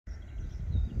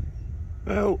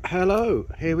Well, hello,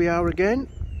 here we are again.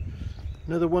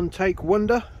 Another one take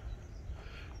wonder.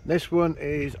 This one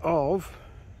is of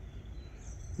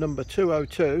number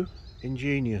 202,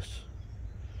 Ingenious.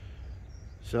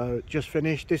 So just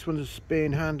finished. This one's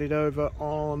being handed over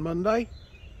on Monday,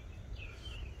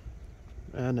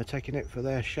 and they're taking it for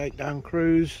their shakedown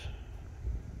cruise.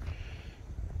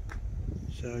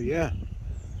 So yeah,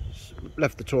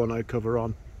 left the tonneau cover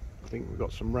on. I think we've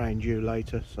got some rain due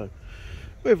later, so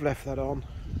we've left that on.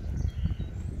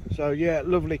 So yeah,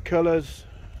 lovely colours.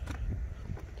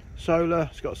 Solar,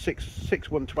 it's got six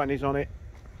 120s on it,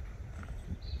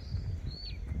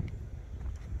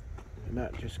 and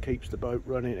that just keeps the boat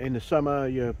running. In the summer,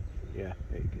 it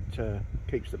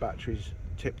keeps the batteries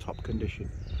tip-top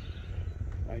condition.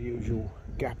 Our usual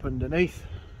gap underneath,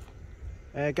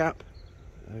 air gap,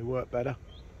 they work better.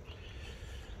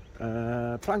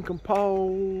 Plank and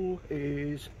pole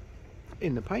is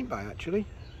in the paint bay actually.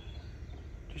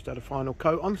 Just had a final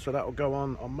coat on, so that will go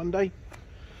on Monday.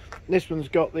 This one's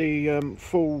got the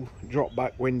full drop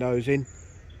back windows in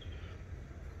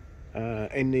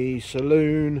the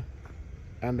saloon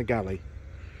and the galley,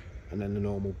 and then the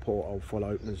normal porthole full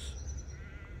openers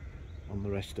on the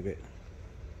rest of it.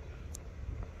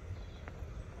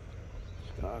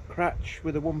 It's got a cratch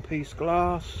with a one-piece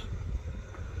glass,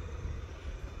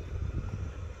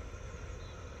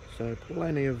 so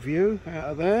plenty of view out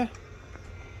of there.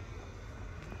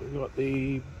 We've got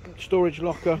the storage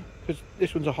locker, because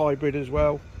this one's a hybrid as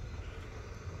well,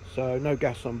 so no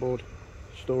gas on board.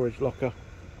 Storage locker,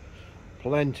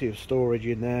 plenty of storage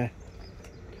in there.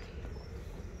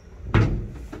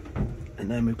 And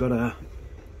then we've got a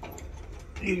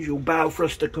usual bow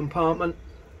thruster compartment,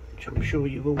 which I'm sure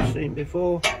you've all seen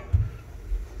before.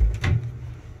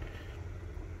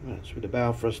 That's where the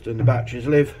bow thruster and the batteries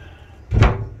live.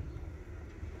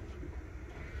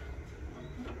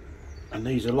 And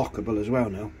these are lockable as well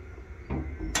now.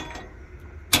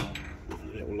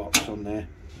 Little locks on there.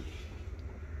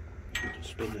 Just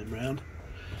spin them round.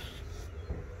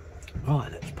 Right,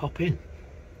 let's pop in.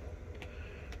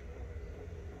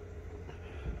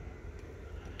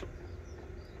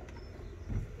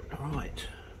 Right.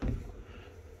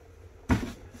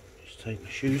 Just take my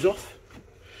shoes off.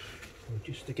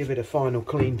 Just to give it a final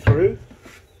clean through.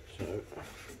 So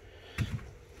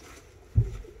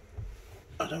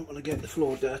I don't want to get the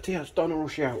floor dirty, as Donna will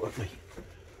shout at me.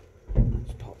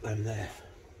 Let's pop them there.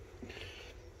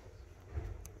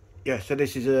 Yeah, so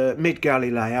this is a mid-galley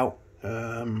layout,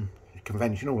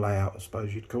 conventional layout I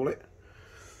suppose you'd call it.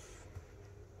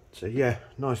 So yeah,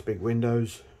 nice big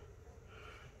windows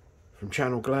from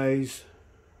channel glaze,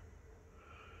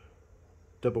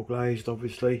 double glazed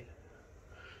obviously.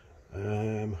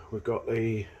 We've got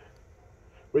the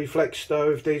reflex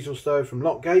stove, diesel stove from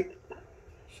Lockgate.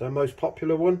 So most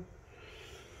popular one.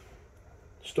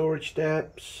 Storage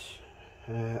steps,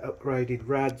 upgraded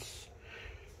rads.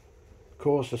 Of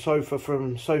course, a sofa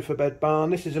from Sofa Bed Barn.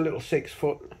 This is a little 6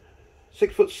 foot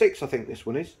 6 I think this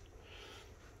one is.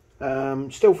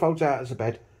 Still folds out as a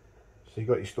bed, so you've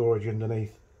got your storage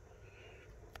underneath.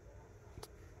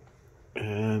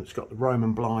 It's got the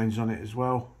Roman blinds on it as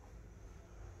well,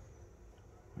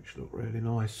 which look really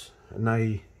nice.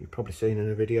 And you've probably seen in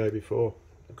a video before.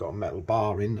 They've got a metal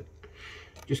bar in that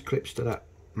just clips to that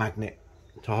magnet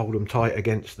to hold them tight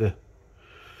against the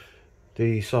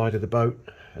side of the boat,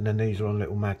 and then these are on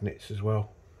little magnets as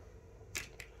well,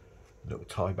 little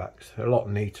tie backs. They're a lot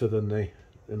neater than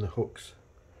the hooks.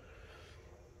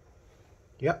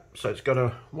 Yep, so it's got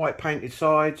a white painted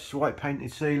sides, white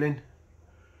painted ceiling,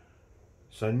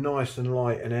 so nice and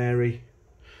light and airy.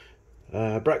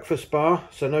 Breakfast bar,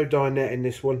 so no dinette in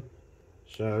this one,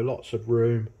 so lots of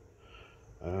room.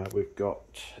 We've got,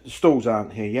 the stalls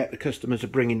aren't here yet, the customers are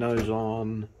bringing those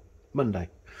on Monday.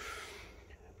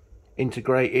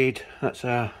 Integrated, that's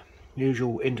our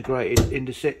usual integrated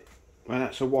Indesit, and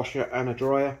that's a washer and a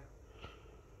dryer.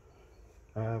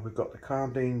 We've got the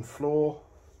Cardine floor,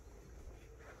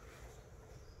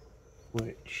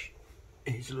 which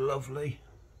is lovely.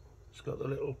 It's got the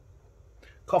little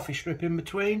coffee strip in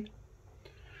between.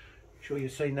 I'm sure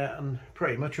you've seen that on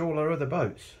pretty much all our other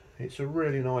boats. It's a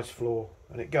really nice floor,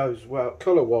 and it goes well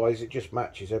colour wise, it just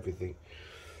matches everything.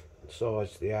 The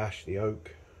sides, the ash, the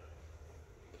oak,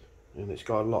 and it's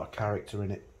got a lot of character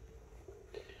in it.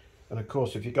 And of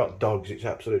course, if you've got dogs, it's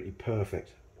absolutely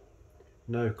perfect.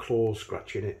 No claws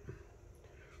scratching it.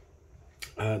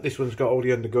 This one's got all the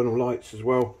undergunnel lights as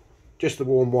well, just the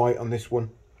warm white on this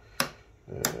one.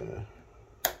 There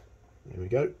we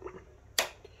go.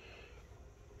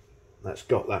 That's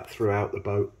got that throughout the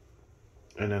boat.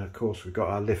 And then of course we've got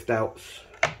our lift outs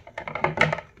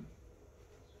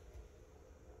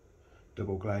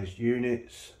double glazed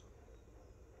units,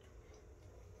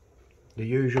 the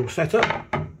usual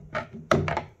setup.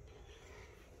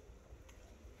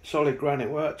 Solid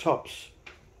granite worktops.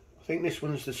 I think this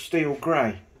one's the steel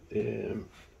grey,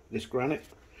 this granite.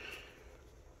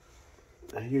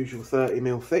 A usual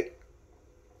 30mm thick,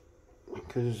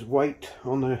 because weight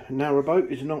on the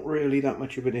narrowboat is not really that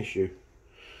much of an issue.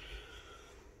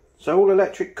 So all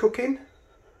electric cooking.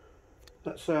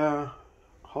 That's our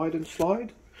hide and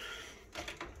slide,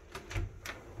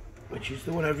 which is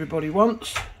the one everybody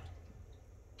wants.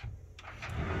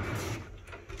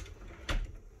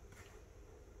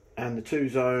 And the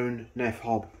 2-zone Neff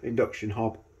hob, induction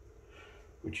hob,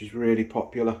 which is really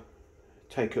popular.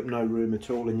 Take up no room at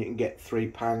all, and you can get 3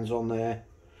 pans on there.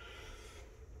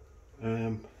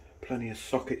 Plenty of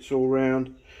sockets all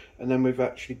round. And then we've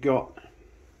actually got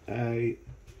a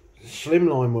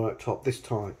slimline worktop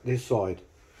this side.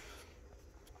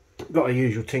 Got a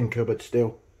usual tin cupboard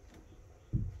still.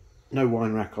 No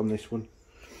wine rack on this one.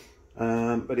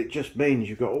 But it just means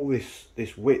you've got all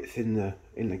this width in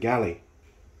the galley,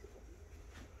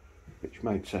 which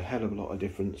makes a hell of a lot of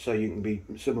difference. So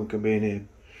someone can be in here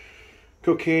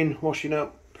cooking, washing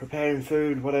up, preparing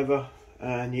food, whatever,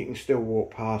 and you can still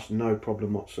walk past, no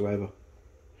problem whatsoever.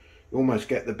 You almost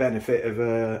get the benefit of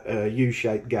a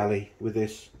U-shaped galley with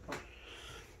this.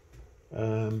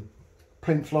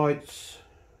 Plinth lights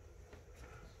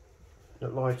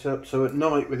that light up, so at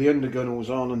night with the undergunnels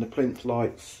on and the plinth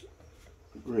lights,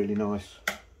 really nice.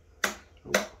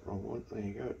 Oh, wrong one, there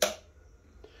you go.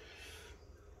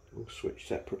 We'll switch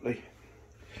separately.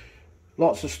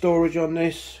 Lots of storage on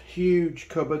this, huge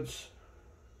cupboards.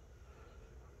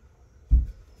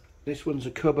 This one's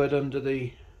a cupboard under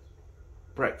the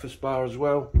breakfast bar as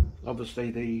well. Obviously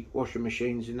the washing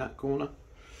machine's in that corner.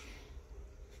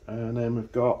 And then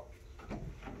we've got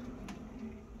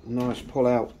nice pull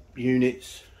out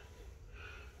unit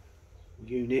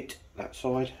that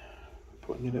side,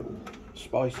 putting your little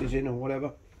spices in or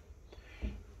whatever.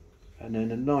 And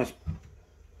then a nice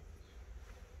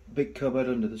big cupboard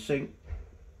under the sink.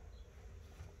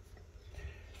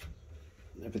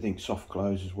 Everything's soft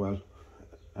close as well,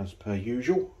 as per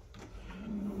usual.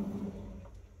 And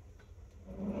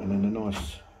then a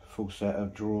nice full set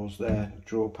of drawers there,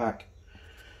 drawer pack.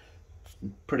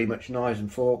 Pretty much knives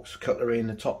and forks, cutlery in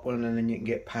the top one, and then you can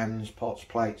get pans, pots,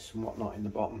 plates and whatnot in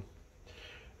the bottom.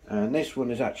 And this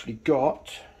one has actually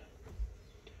got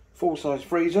full-size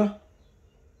freezer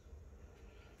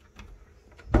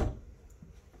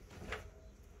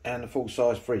and a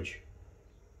full-size fridge.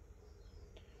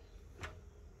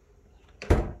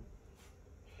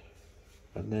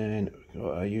 And then we've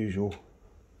got our usual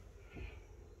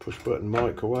push-button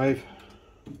microwave,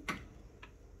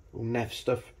 all Neff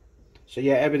stuff. So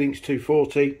yeah, everything's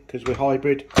 240 because we're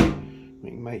hybrid. We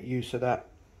can make use of that.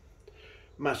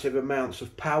 Massive amounts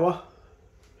of power.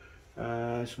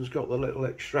 This one's got the little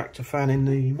extractor fan in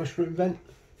the mushroom vent,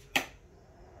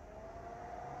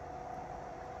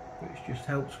 which just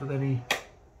helps with any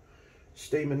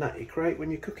steam and that you create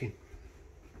when you're cooking.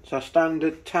 So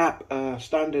standard tap,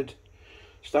 standard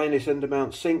stainless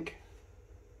undermount sink,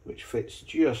 which fits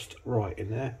just right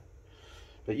in there.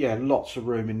 But yeah, lots of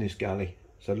room in this galley.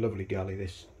 It's a lovely galley,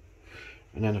 this.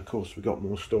 And then of course we've got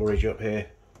more storage up here.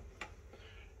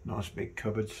 Nice big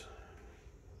cupboards.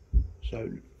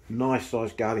 So nice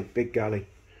size galley, big galley,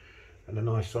 and a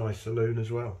nice size saloon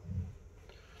as well.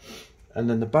 And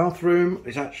then the bathroom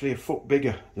is actually a foot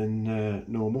bigger than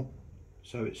normal.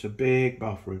 So it's a big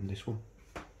bathroom, this one.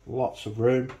 Lots of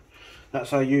room.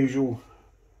 That's our usual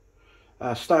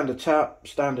standard tap,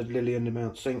 standard Lily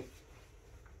undermount sink.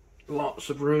 Lots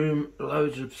of room,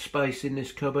 loads of space in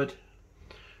this cupboard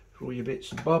for all your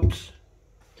bits and bobs.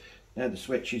 They're the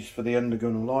switches for the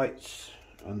undergunnel lights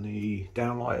and the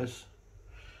downlighters.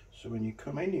 So when you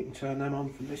come in, you can turn them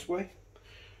on from this way.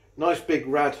 Nice big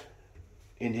rad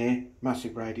in here,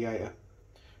 massive radiator.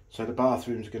 So the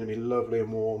bathroom's going to be lovely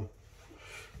and warm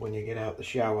when you get out the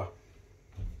shower.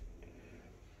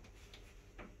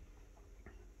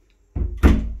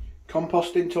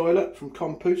 Composting toilet from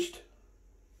Compost.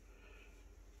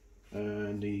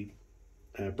 And the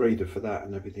breather for that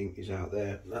and everything is out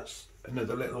there. That's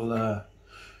another little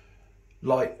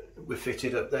light we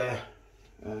fitted up there,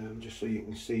 just so you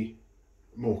can see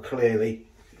more clearly.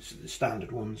 It's the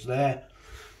standard ones there.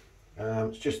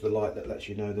 It's just the light that lets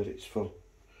you know that it's full.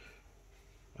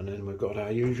 And then we've got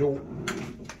our usual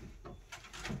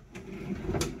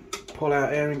pull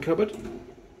out airing cupboard,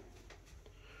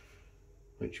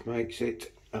 which makes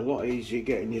it a lot easier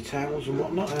getting your towels and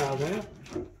whatnot out of there.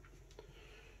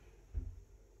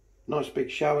 Nice big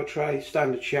shower tray,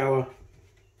 standard shower.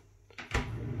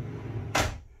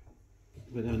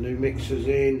 with our new mixers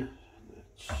in.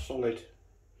 Solid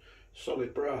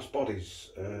brass bodies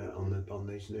on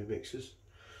these new mixers.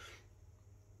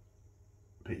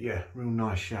 But yeah, real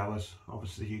nice showers.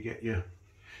 Obviously you get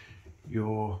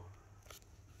your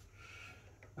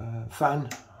fan,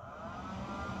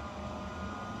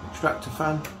 extractor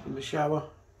fan in the shower,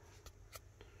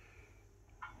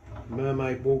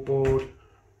 mermaid wallboard.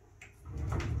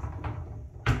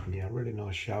 Yeah, really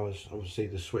nice showers. Obviously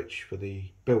the switch for the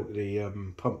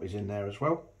pump is in there as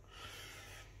well,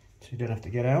 so you don't have to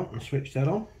get out and switch that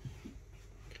on.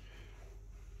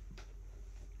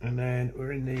 And then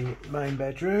we're in the main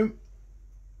bedroom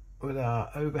with our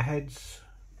overheads,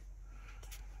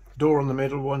 door on the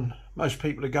middle one. Most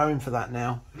people are going for that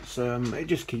now. It's it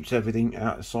just keeps everything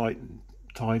out of sight and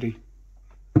tidy.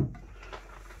 And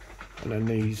then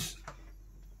these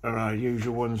are our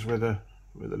usual ones with a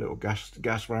little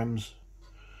gas rams,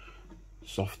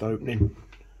 soft opening.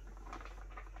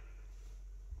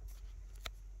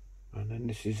 And then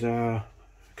this is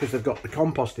because they've got the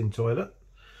composting toilet,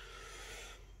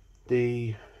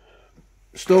 the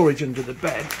storage under the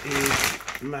bed is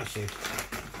massive,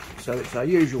 so it's our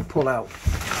usual pull-out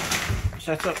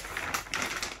setup.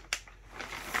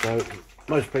 So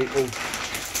most people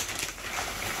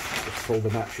just pull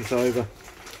the mattress over.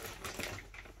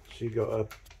 So you've got a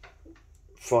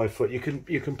 5 foot. You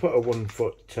can put a 1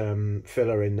 foot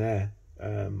filler in there,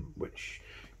 which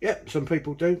yeah, some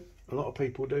people do. A lot of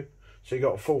people do. So you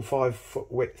got a full 5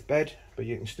 foot width bed, but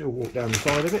you can still walk down the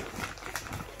side of it.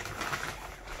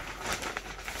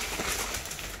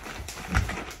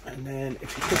 And then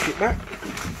if you push it back,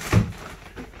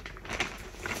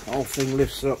 the whole thing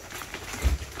lifts up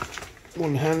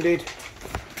one-handed.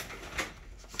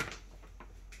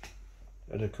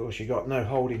 And of course you got no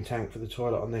holding tank for the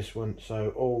toilet on this one,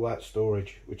 so all that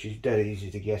storage, which is dead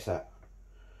easy to guess at.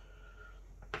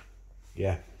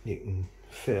 Yeah, you can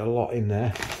fit a lot in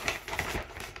there.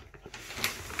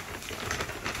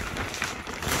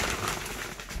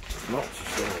 Lots of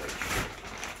storage.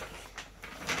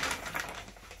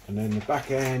 And then the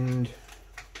back end,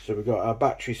 so we've got our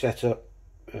battery setup,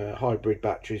 hybrid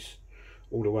batteries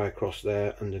all the way across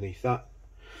there underneath that.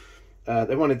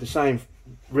 They wanted the same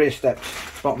rear steps,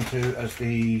 bottom two, as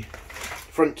the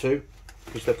front two,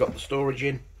 because they've got the storage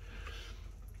in.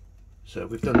 So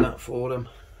we've done that for them.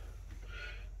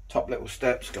 Top little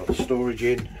steps got the storage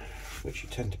in, which you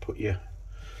tend to put your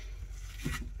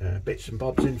bits and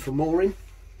bobs in for mooring.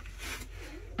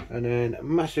 And then a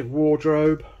massive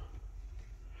wardrobe.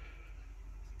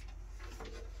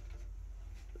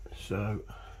 So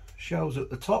shelves at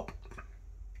the top.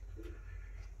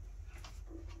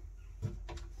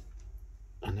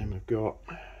 And then we've got,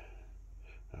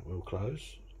 that will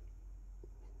close,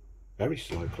 very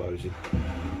slow closing.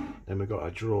 Then we've got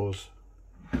our drawers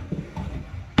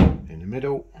in the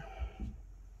middle,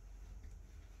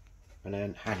 and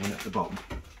then hanging at the bottom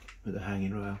with the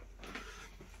hanging rail.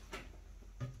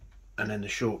 And then the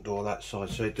short door that side,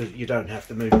 so you don't have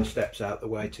to move the steps out the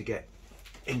way to get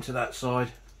into that side.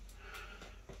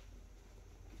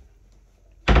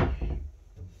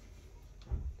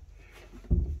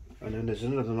 And then there's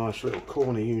another nice little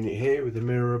corner unit here with a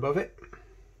mirror above it.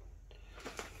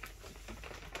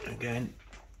 Again,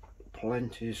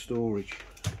 plenty of storage.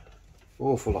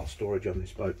 Awful lot of storage on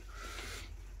this boat.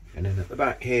 And then at the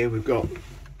back here we've got,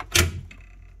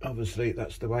 obviously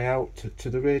that's the way out to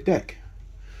the rear deck,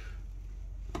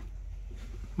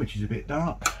 which is a bit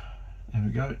dark. There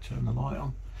we go, turn the light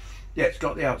on. Yeah, it's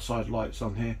got the outside lights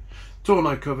on here.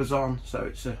 Tonneau covers on, so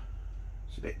it's a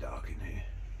bit dark in here.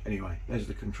 Anyway, there's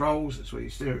the controls, that's where you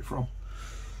steer it from.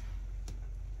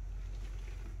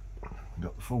 We've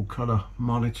got the full colour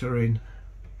monitoring.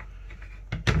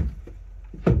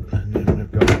 And then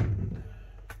we've got,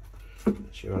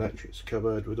 that's your electrics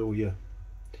cupboard with all your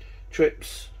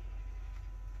trips.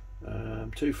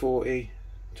 240,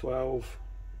 12,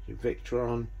 your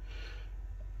Victron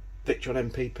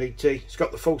MPPT. It's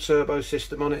got the full turbo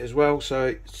system on it as well,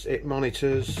 so it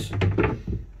monitors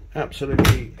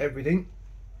absolutely everything.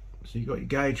 So you've got your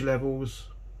gauge levels,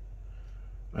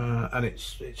 and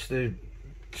it's the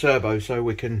turbo, so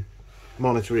we can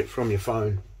monitor it from your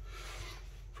phone,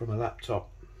 from a laptop,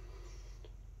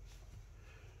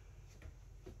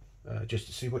 just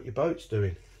to see what your boat's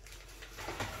doing.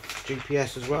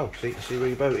 GPS as well, so you can see where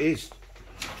your boat is.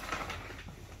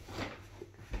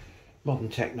 Modern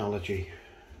technology.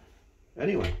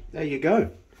 Anyway, there you go.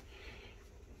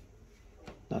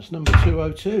 That's number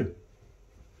 202.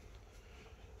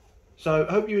 So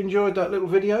I hope you enjoyed that little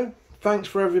video. Thanks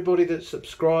for everybody that's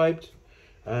subscribed.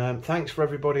 Thanks for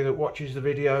everybody that watches the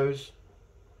videos.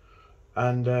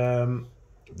 And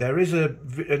there is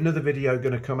another video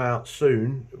going to come out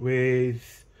soon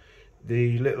with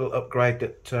the little upgrade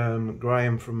that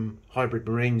Graham from Hybrid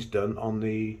Marine's done on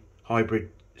the hybrid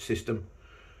system.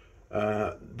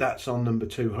 That's on number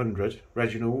 200,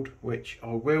 Reginald, which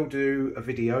I will do a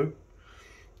video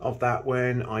of that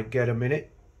when I get a minute.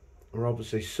 We're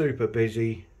obviously super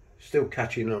busy, still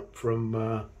catching up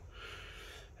from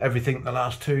everything the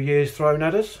last 2 years thrown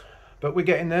at us, but we're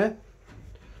getting there.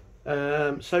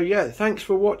 So yeah, thanks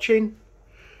for watching,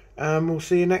 and we'll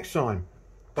see you next time.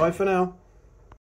 Bye for now.